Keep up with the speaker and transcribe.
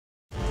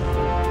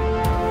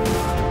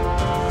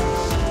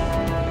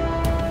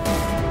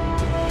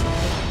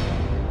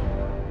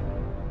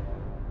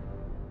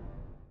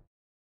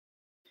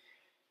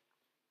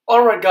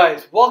Alright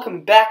guys,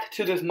 welcome back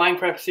to this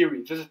Minecraft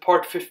series. This is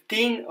part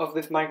 15 of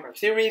this Minecraft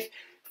series.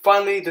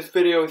 Finally, this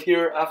video is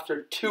here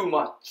after 2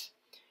 months.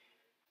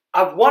 I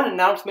have one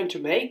announcement to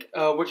make,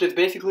 which is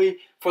basically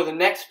for the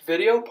next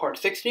video, part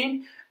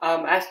 16.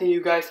 I'm asking you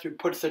guys to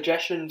put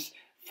suggestions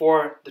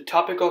for the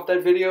topic of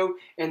that video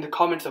in the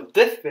comments of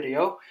this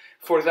video.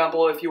 For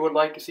example, if you would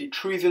like to see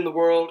trees in the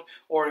world,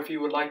 or if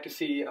you would like to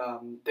see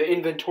the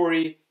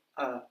inventory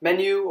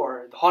menu,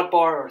 or the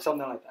hotbar, or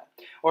something like that.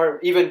 Or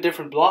even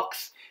different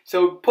blocks.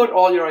 So put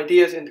all your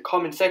ideas in the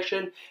comment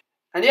section.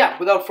 And yeah,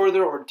 without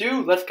further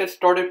ado, let's get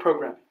started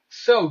programming.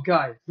 So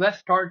guys, let's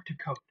start to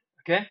code,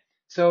 okay?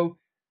 So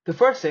the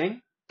first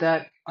thing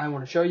that I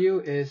want to show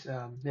you is,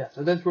 so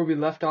that's where we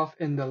left off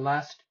in the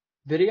last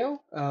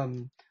video.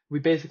 We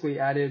basically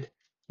added,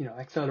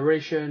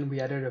 acceleration, we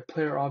added a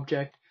player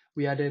object,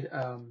 we added,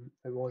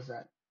 what was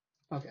that?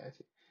 Okay, I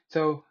see.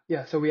 So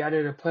yeah, so we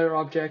added a player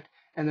object,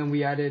 and then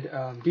we added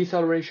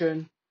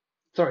deceleration.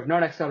 Sorry,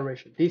 not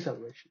acceleration,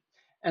 deceleration.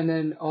 And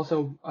then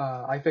also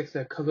I fixed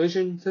the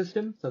collision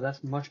system, so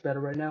that's much better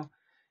right now.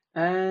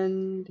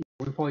 And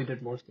we probably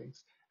did more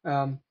things.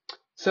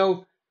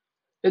 So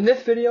in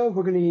this video,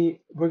 we're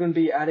gonna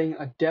be adding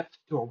a depth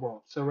to our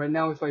world. So right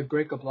now, if I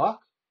break a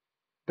block,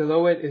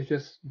 below it is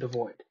just the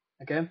void.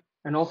 Okay.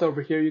 And also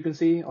over here, you can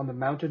see on the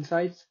mountain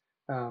sides,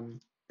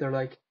 they're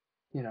like,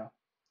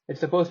 it's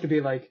supposed to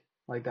be like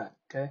that.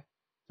 Okay.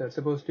 So it's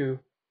supposed to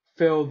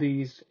fill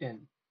these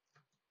in.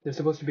 There's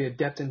supposed to be a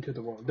depth into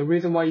the world. The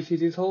reason why you see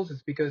these holes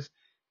is because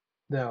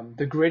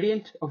the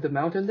gradient of the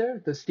mountain there,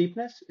 the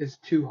steepness, is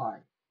too high.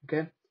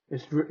 Okay,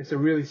 it's a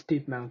really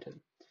steep mountain,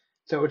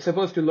 so it's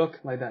supposed to look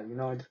like that.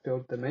 I just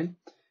filled them in.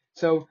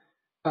 So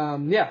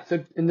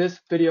so in this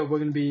video we're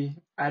gonna be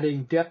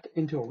adding depth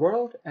into a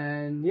world,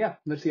 and yeah,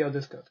 let's see how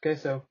this goes. Okay,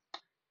 so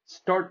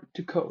start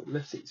to code.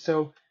 Let's see.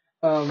 So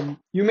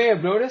you may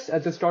have noticed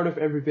at the start of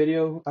every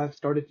video I've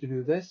started to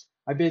do this.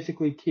 I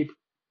basically keep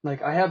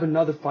I have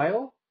another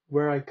file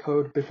where I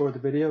code before the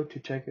video to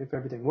check if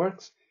everything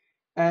works.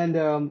 And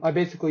I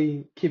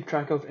basically keep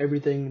track of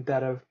everything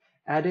that I've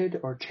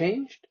added or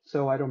changed,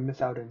 so I don't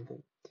miss out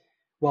anything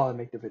while I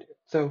make the video.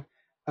 So,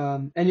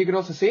 and you can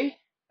also see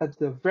at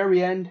the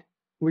very end,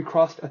 we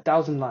crossed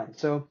 1,000 lines.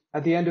 So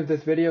at the end of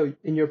this video,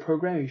 in your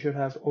program, you should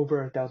have over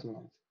 1,000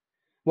 lines.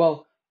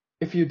 Well,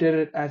 if you did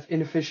it as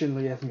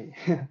inefficiently as me.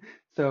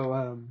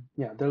 So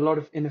yeah, there are a lot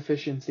of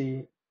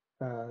inefficiency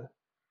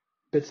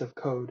bits of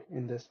code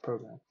in this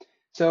program.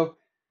 So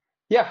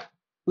yeah,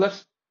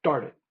 let's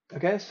start it.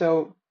 Okay,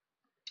 so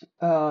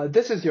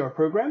this is your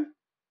program.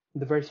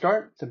 At the very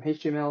start, some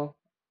HTML,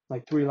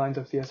 like 3 lines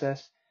of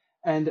CSS,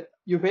 and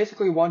you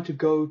basically want to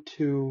go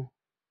to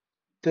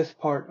this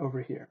part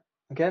over here.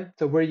 Okay,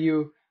 so where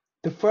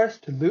the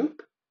first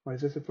loop, or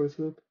is this the first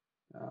loop?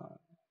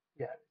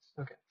 Yeah,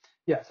 okay.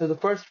 Yeah, so the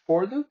first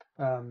for loop,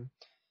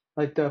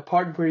 like the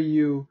part where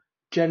you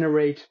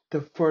generate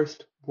the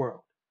first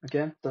world.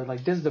 Okay, so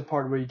like this is the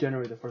part where you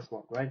generate the first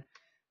world, right?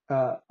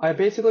 I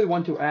basically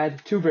want to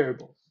add 2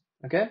 variables.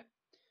 Okay,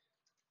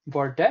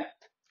 var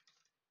depth,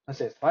 let's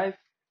say it's 5,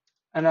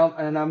 and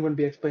I'm going to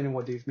be explaining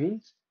what these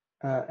means.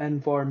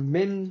 And for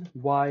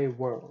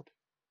MinWorldY,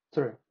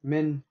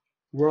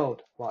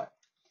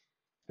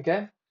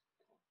 okay.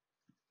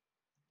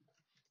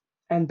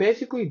 And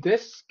basically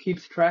this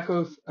keeps track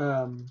of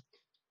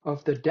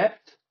the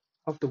depth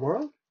of the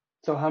world.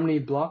 So how many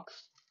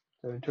blocks?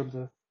 So in terms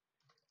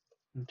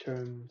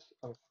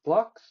of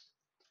blocks.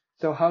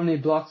 So how many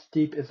blocks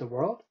deep is the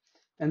world?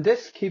 And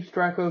this keeps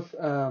track of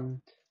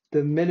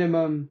the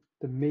minimum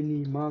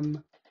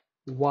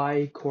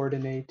y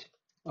coordinate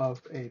of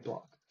a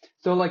block.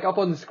 So like up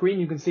on the screen,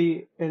 you can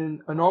see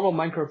in a normal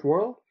Minecraft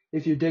world,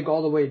 if you dig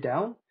all the way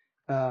down,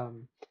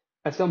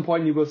 at some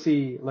point you will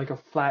see like a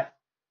flat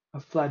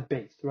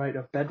base, right,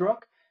 of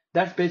bedrock.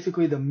 That's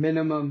basically the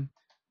minimum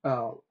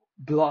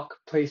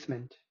block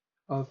placement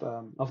of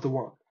the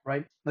world,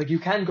 right? Like you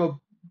can go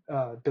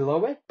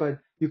below it, but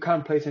you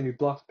can't place any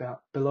blocks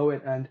below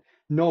it, and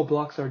no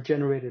blocks are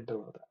generated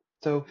below that.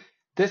 So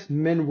this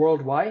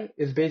MinWorldY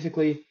is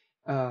basically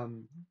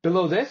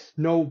below this,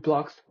 no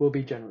blocks will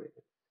be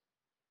generated.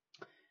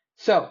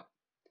 So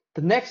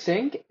the next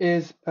thing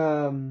is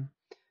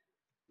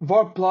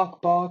var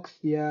block box.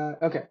 Yeah,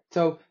 okay.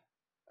 So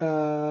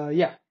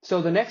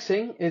so the next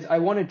thing is I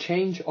want to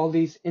change all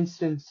these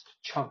instance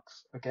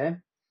chunks. Okay.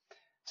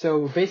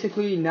 So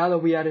basically, now that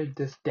we added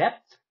this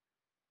depth,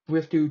 we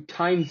have to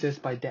times this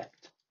by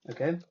depth.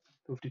 Okay,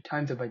 we have to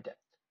times it by depth,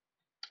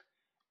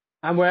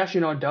 and we're actually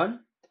not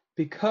done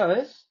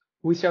because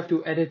we still have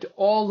to edit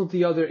all of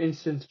the other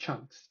instance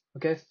chunks.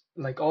 Okay,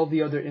 like all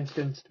the other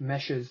instance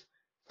meshes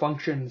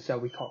functions that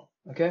we call.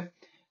 Okay,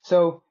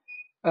 so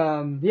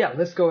yeah,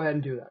 let's go ahead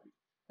and do that.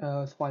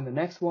 Let's find the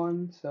next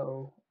one.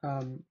 So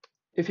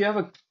if you have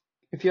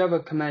a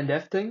Command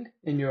F thing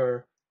in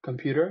your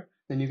computer,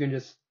 then you can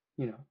just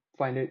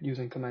find it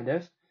using Command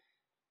F.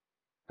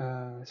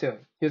 So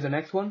here's the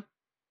next one,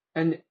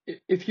 and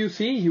if you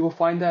see, you will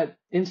find that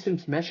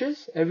instance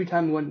meshes every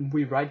time when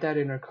we write that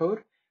in our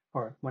code,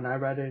 or when I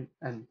write it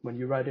and when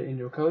you write it in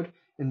your code,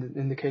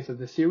 in the case of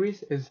the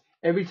series is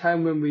every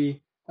time when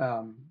we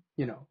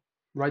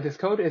write this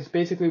code, it's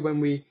basically when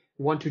we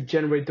want to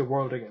generate the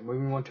world again, when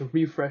we want to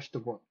refresh the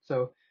world.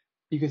 So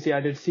you can see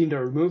I did scene to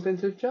remove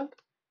instance chunk,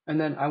 and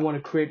then I want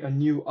to create a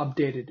new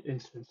updated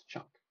instance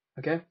chunk.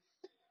 Okay.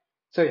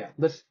 So yeah,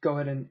 let's go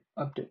ahead and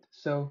update.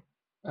 So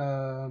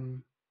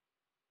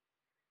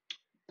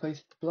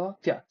place block.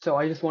 Yeah. So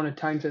I just want to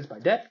times this by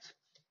depth,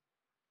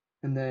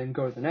 and then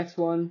go to the next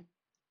one.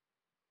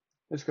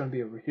 It's going to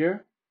be over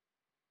here.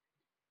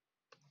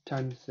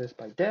 Times this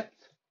by depth.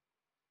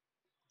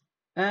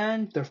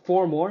 And there are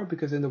 4 more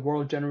because in the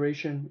world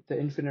generation, the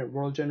infinite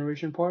world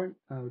generation part,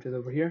 which is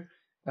over here,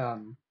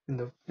 in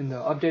the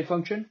update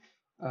function,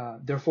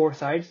 there are 4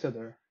 sides, so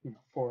there are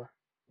 4.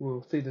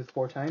 We'll see this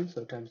 4 times,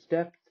 so times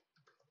depth,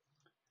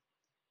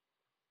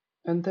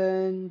 and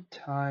then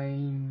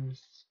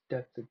times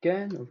depth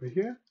again over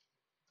here,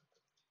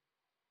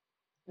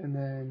 and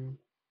then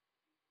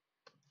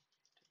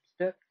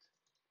depth,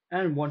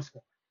 and once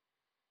more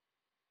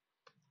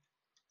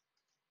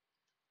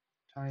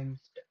times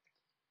depth.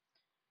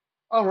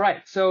 All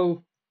right,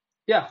 so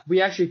yeah,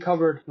 we actually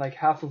covered like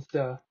half of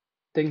the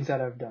things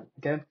that I've done.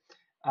 Okay,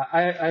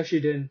 I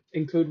actually didn't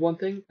include one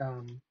thing.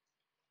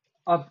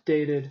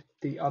 Updated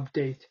the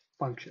update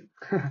function.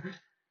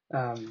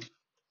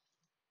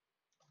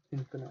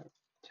 Infinite.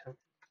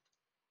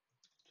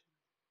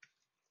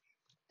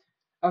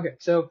 Okay,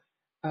 so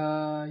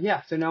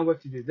yeah, so now we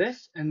have to do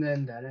this and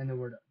then that, and then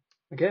we're done.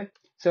 Okay,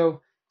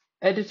 so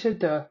edited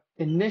the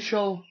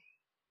initial,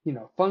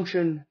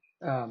 function.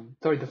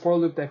 Sorry, the for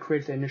loop that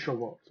creates the initial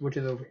worlds, which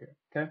is over here.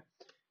 Okay,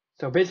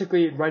 so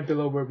basically right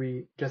below where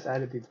we just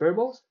added these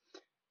variables.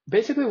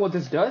 Basically, what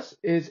this does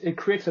is it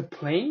creates a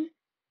plane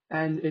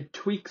and it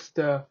tweaks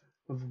the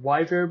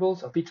y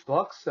variables of each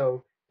block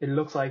so it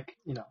looks like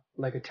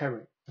like a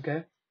terrain.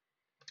 Okay,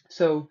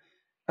 so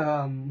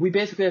we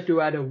basically have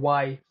to add a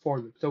y for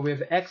loop. So we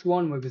have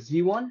x1, we have a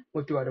z1, we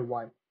have to add a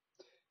y.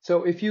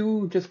 So if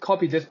you just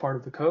copy this part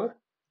of the code,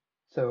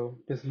 so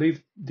just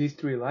leave these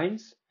 3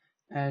 lines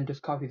and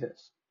just copy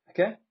this.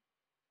 Okay,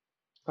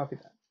 copy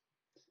that,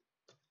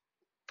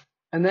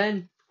 and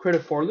then create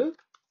a for loop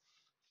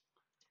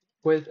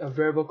with a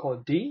variable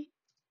called d,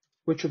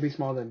 which will be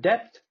smaller than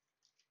depth,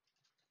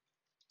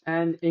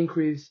 and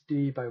increase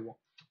d by 1.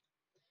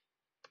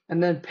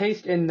 And then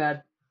paste in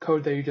that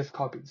code that you just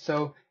copied.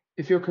 So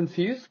if you're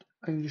confused,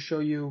 I'm going to show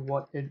you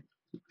what it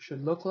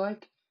should look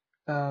like.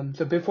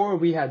 So before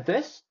we had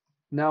this,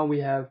 now we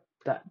have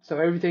that. So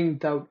everything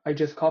that I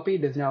just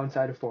copied is now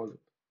inside a for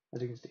loop,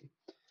 as you can see.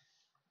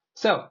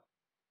 So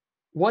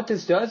what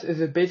this does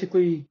is it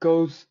basically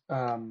goes,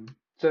 so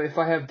if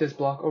I have this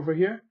block over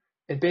here,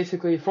 it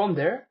basically from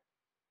there,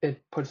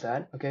 it puts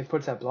that, okay,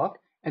 puts that block,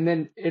 and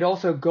then it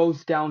also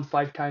goes down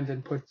 5 times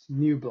and puts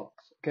new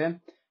blocks, okay?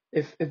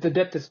 If the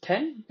depth is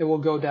 10, it will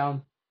go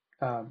down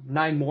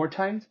 9 more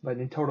times, but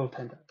in total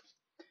 10 times.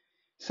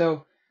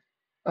 So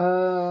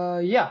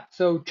yeah,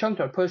 so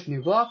chunk.push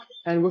new block,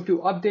 and we have to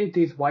update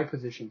these y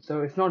positions.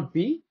 So it's not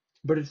v,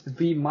 but it's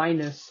v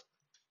minus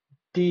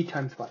d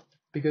times 5,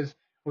 because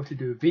we have to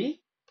do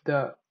v,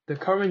 the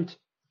current,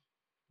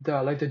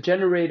 the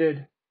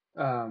generated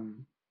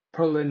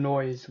Perlin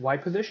noise y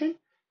position,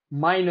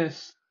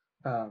 minus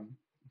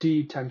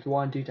d times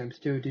 1, d times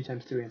 2, d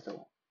times 3, and so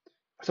on.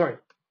 Sorry,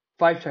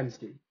 5 times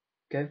d.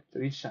 Okay,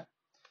 so each time.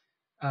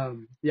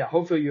 Yeah,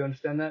 hopefully you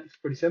understand that. It's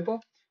pretty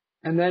simple.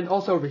 And then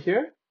also over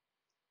here,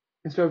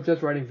 instead of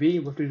just writing v,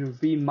 we have to do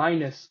v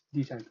minus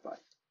d times 5.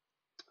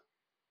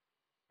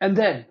 And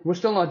then we're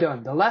still not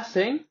done. The last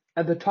thing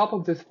at the top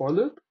of this for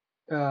loop,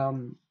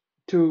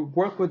 to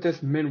work with this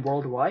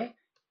MinWorldY,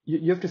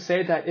 you have to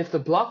say that if the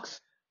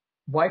block's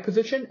y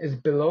position is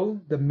below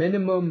the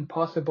minimum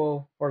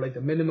possible, or like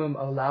the minimum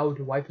allowed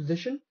y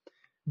position,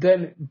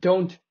 then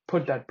don't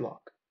put that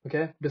block.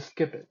 Okay, just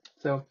skip it.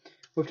 So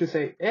we have to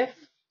say if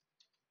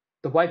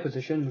the y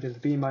position, which is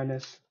v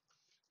minus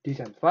d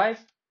times 5,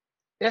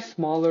 is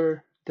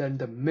smaller than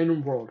the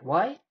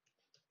MinWorldY.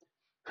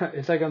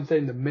 It's like I'm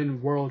saying the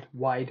min world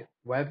wide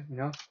web,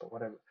 but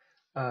whatever.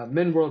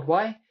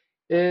 MinWorldY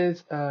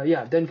is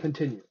yeah, then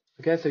continue.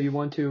 Okay, so you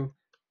want to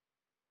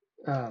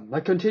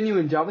like continue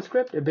in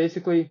JavaScript. It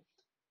basically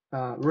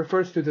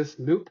refers to this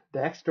loop,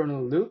 the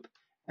external loop,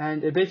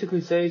 and it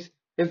basically says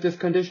if this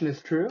condition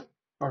is true,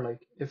 or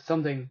like if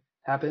something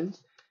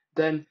happens,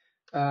 then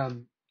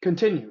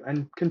continue.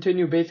 And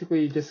continue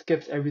basically just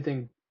skips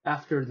everything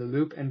after the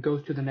loop and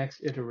goes to the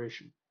next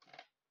iteration.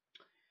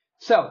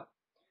 So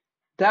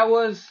that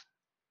was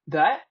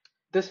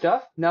this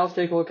stuff. Now let's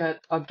take a look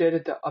at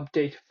updated the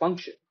update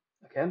function.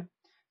 Okay,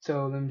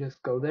 so let me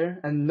just go there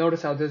and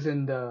notice how this is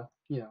in the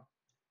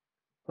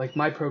like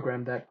my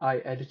program that I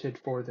edited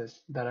for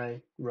this, that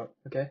I wrote.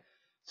 Okay,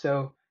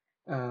 so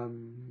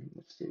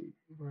let's see,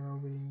 where are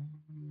we?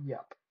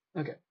 Yep.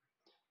 Okay,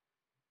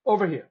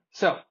 over here.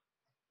 So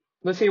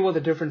let's see what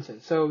the difference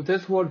is. So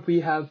this is what we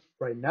have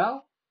right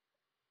now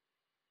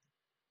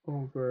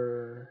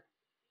over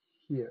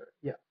here.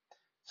 Yeah.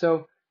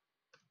 So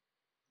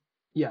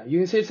yeah, you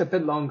can see it's a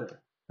bit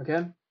longer.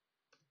 Okay,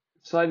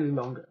 slightly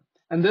longer.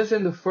 And this is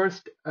in the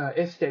first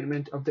if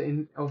statement of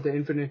the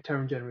infinite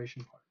term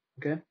generation part.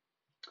 Okay.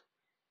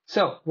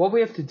 So what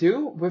we have to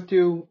do, we have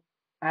to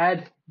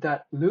add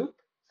that loop.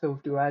 So we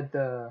have to add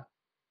the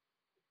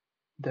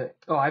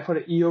I put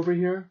an E over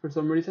here for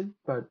some reason,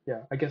 but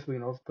yeah, I guess we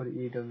can also put an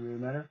E, doesn't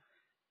really matter.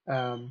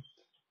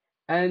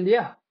 And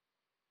yeah,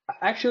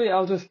 actually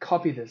I'll just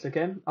copy this,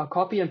 okay? I'll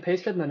copy and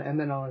paste it and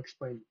then I'll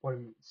explain what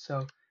it means.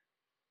 So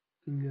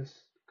let me just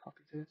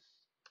copy this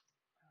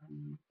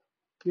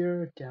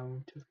here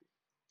down to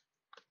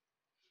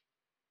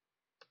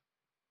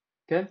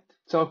okay.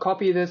 So I'll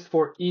copy this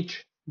for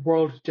each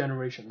world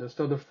generation.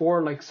 So the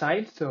 4 like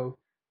sides, so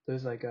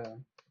there's like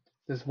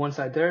there's one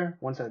side there,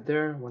 one side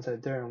there, one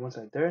side there, and one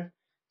side there.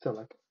 So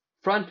like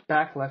front,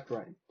 back, left,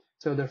 right.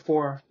 So there are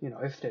 4,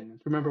 if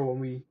statements. Remember when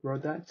we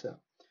wrote that? So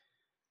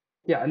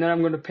yeah, and then I'm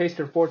going to paste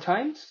it 4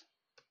 times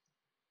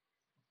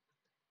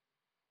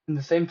in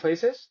the same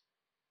places.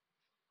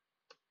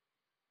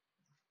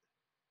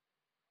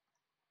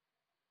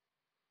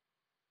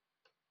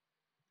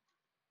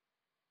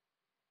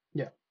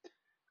 Yeah.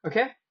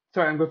 Okay.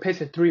 Sorry, I'm going to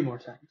paste it 3 more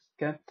times.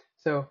 Okay.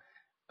 So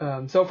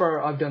so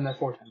far I've done that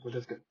 4 times, which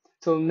is good.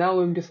 So now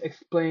let me just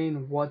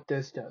explain what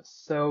this does.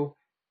 So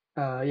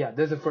yeah,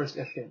 this is the first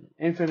if statement,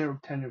 infinite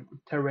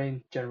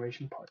terrain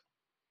generation part.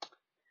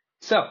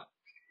 So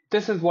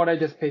this is what I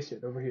just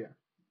pasted over here.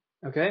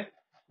 Okay.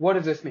 What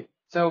does this mean?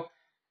 So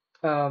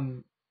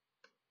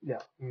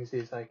yeah, you can see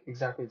it's like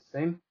exactly the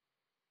same.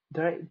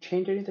 Did I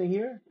change anything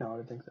here? No, I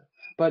don't think so.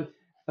 But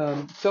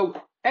so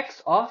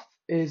X off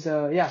is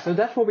yeah, so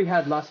that's what we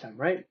had last time,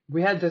 right?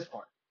 We had this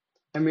part,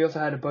 and we also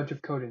had a bunch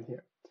of code in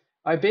here.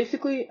 I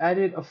basically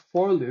added a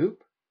for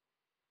loop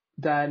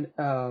that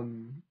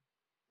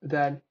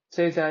that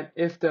says that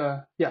if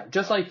the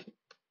just like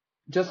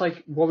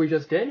what we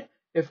just did,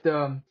 if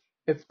the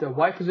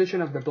y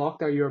position of the block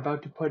that you're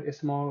about to put is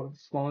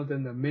smaller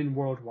than the min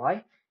world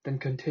y, then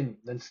continue,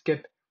 then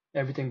skip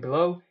everything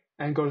below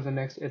and go to the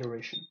next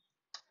iteration.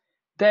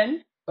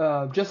 Then,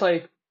 just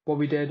like what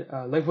we did,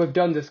 like we've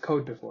done this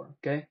code before,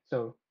 okay?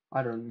 So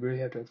I don't really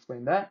have to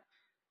explain that.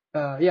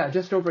 Yeah,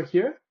 just over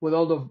here with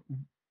all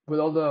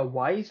the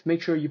y's,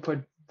 make sure you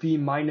put v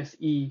minus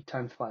e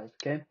times 5,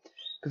 okay?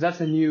 Because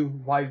that's a new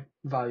y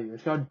value.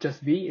 It's not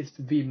just v, it's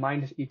v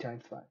minus e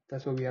times 5.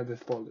 That's why we have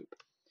this for loop.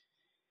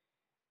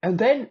 And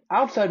then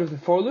outside of the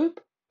for loop,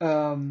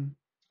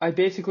 I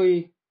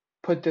basically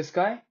put this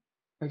guy,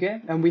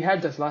 okay? And we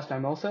had this last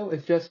time also.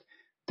 It's just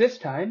this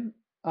time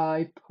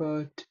I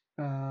put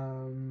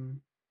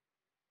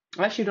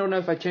I actually don't know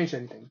if I changed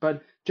anything,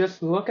 but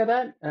just look at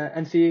that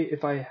and see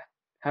if I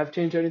have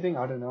changed anything.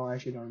 I don't know. I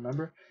actually don't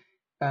remember.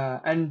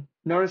 And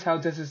notice how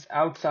this is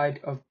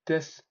outside of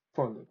this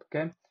for loop,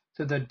 okay?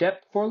 So the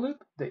depth for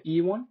loop, the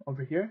E one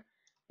over here,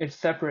 it's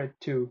separate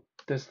to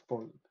this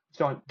for loop.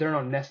 So they're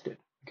not nested,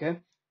 okay?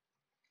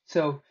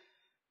 So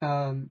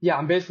yeah,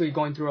 I'm basically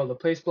going through all the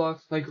place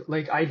blocks.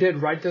 Like I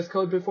did write this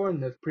code before in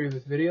the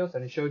previous videos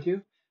and I showed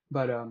you,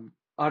 but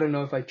I don't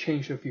know if I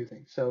changed a few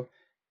things. So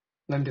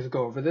let me just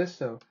go over this.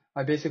 So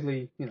I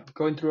basically,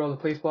 going through all the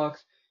place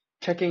blocks,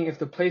 checking if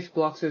the place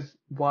blocks'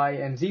 y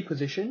and z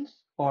positions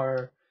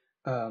are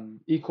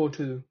equal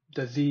to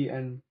the z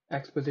and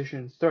x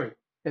positions. Sorry,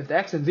 if the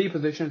x and z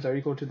positions are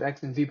equal to the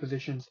x and z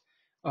positions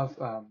of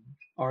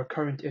our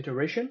current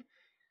iteration,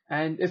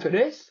 and if it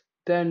is,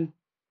 then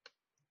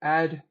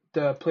add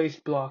the place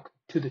block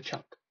to the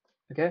chunk.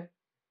 Okay.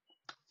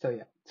 So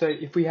yeah. So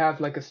if we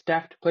have like a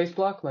stacked place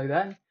block like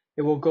that,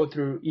 it will go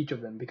through each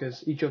of them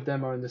because each of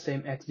them are in the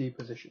same xz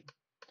position.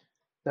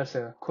 That's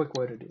a quick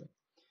way to do it.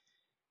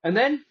 And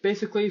then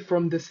basically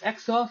from this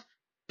x off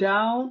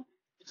down,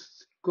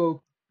 just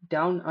go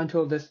down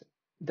until the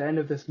end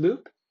of this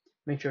loop.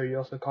 Make sure you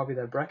also copy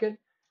that bracket.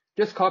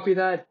 Just copy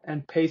that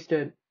and paste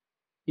it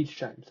each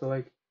time. So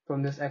like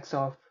from this x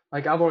off,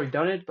 like I've already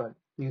done it, but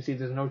you can see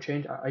there's no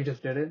change. I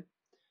just did it.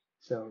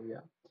 So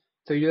yeah.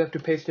 So you have to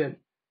paste it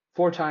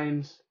 4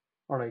 times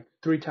or like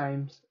 3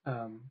 times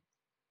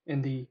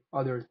in the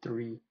other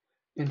 3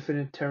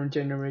 infinite term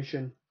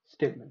generation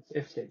statements,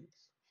 if statements.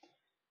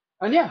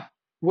 And yeah,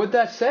 with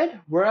that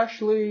said, we're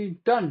actually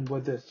done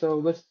with this. So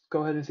let's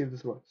go ahead and see if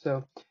this works.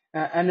 So,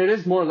 and it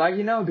is more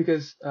laggy now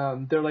because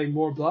there are like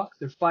more blocks.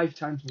 There's 5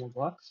 times more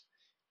blocks.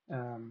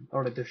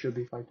 Or like there should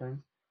be 5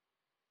 times.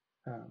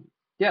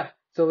 Yeah,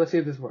 so let's see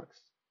if this works.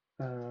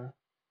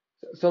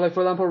 So like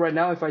for example, right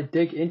now, if I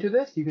dig into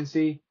this, you can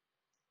see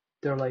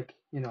they're like,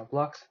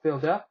 blocks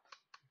filled up.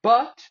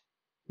 But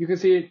you can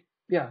see it,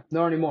 yeah,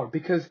 not anymore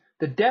because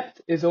the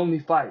depth is only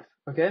 5,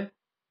 okay?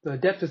 The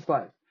depth is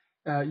 5.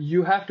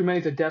 You have to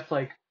make the depth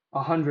like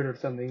 100 or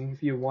something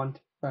if you want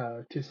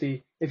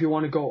if you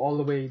want to go all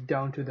the way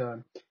down to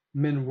the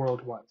min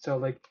worldwide. So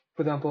like,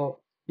 for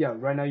example, yeah,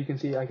 right now you can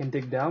see I can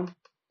dig down,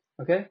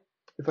 okay?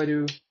 If I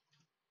do,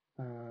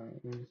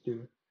 let me just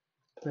do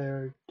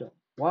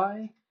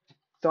player.y.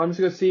 So I'm just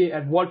going to see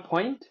at what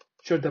point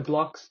should the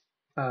blocks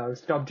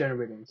stop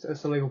generating.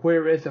 So like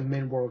where is the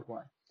min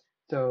worldwide?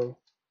 So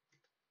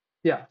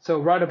yeah, so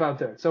right about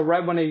there. So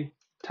right when I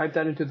type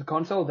that into the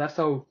console, that's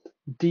how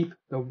deep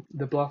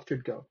the block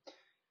should go.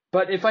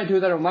 But if I do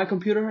that on my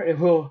computer, it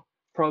will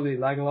probably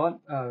lag a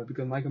lot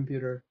because my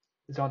computer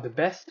is not the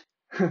best.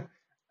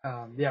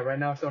 Yeah, right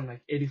now it's on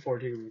like 84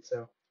 degrees.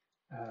 So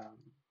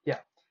yeah,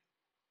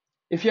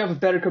 if you have a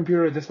better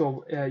computer, this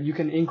will you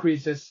can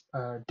increase this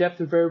depth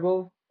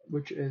variable,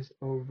 which is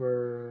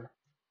over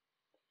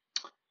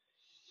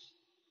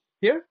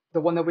here, the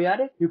one that we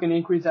added. You can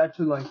increase that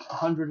to like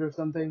 100 or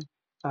something,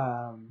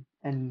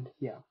 and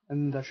yeah,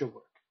 and that should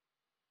work.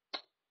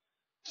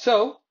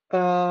 So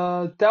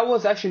that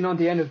was actually not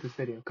the end of this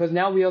video, because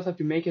now we also have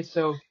to make it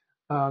so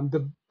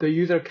the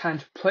user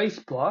can't place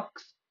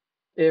blocks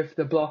if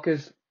the block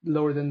is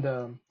lower than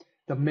the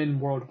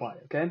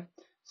MinWorldY. Okay,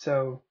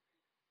 so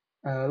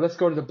let's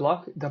go to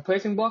the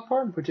placing block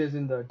part, which is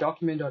in the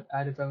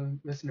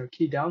document.addEventListener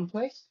key down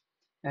place,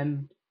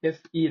 and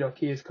if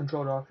e.key is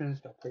control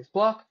options.place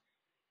block,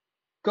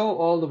 go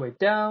all the way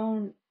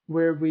down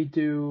where we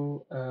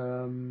do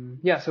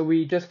yeah. So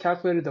we just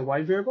calculated the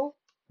y variable.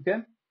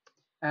 Okay.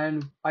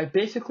 And I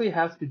basically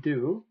have to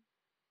do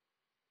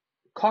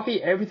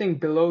copy everything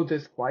below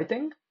this y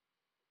thing,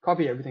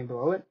 copy everything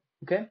below it,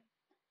 okay?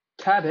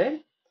 Tab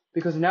it,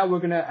 because now we're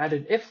gonna add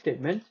an if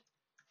statement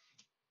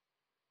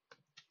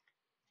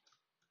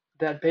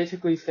that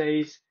basically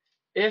says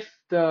if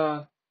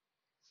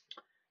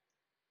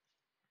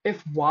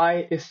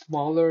y is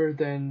smaller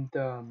than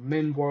the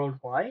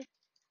MinWorldY,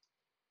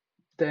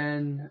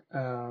 then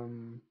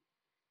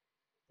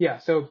yeah.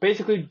 So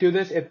basically do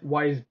this if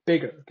y is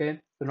bigger, okay?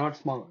 So not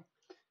smaller.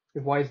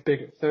 If y is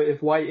bigger. So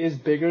if y is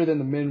bigger than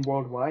the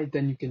MinWorldY,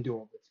 then you can do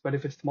all this. But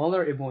if it's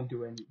smaller, it won't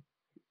do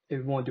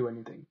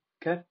anything.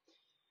 Okay?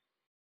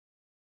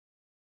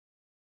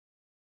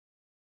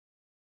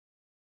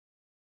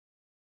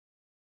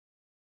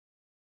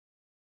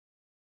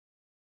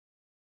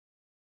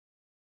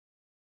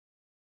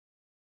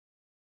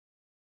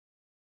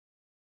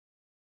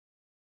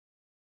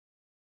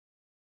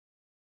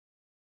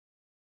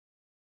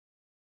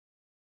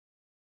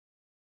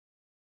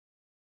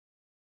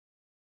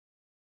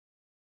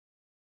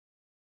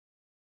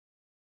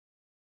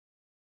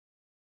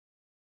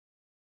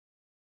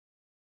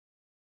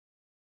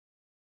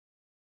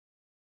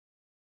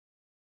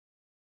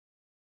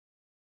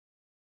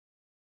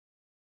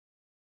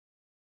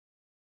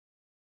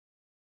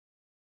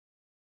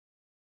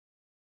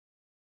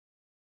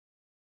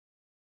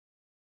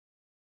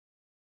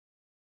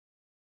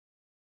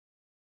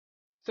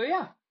 So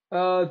yeah,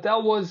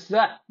 that was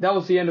that. That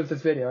was the end of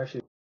this video.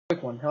 Actually,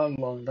 quick one. How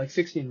long? Like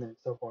 16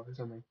 minutes so far or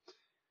something.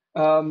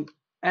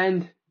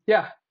 And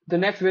yeah, the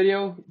next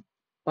video,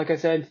 like I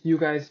said, you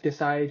guys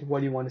decide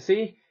what you want to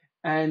see.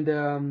 And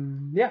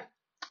yeah,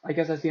 I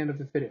guess that's the end of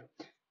this video.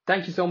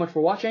 Thank you so much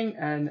for watching,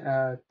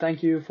 and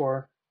thank you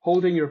for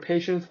holding your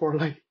patience for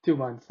like 2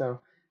 months. So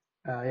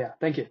yeah,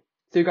 thank you.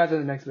 See you guys in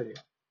the next video.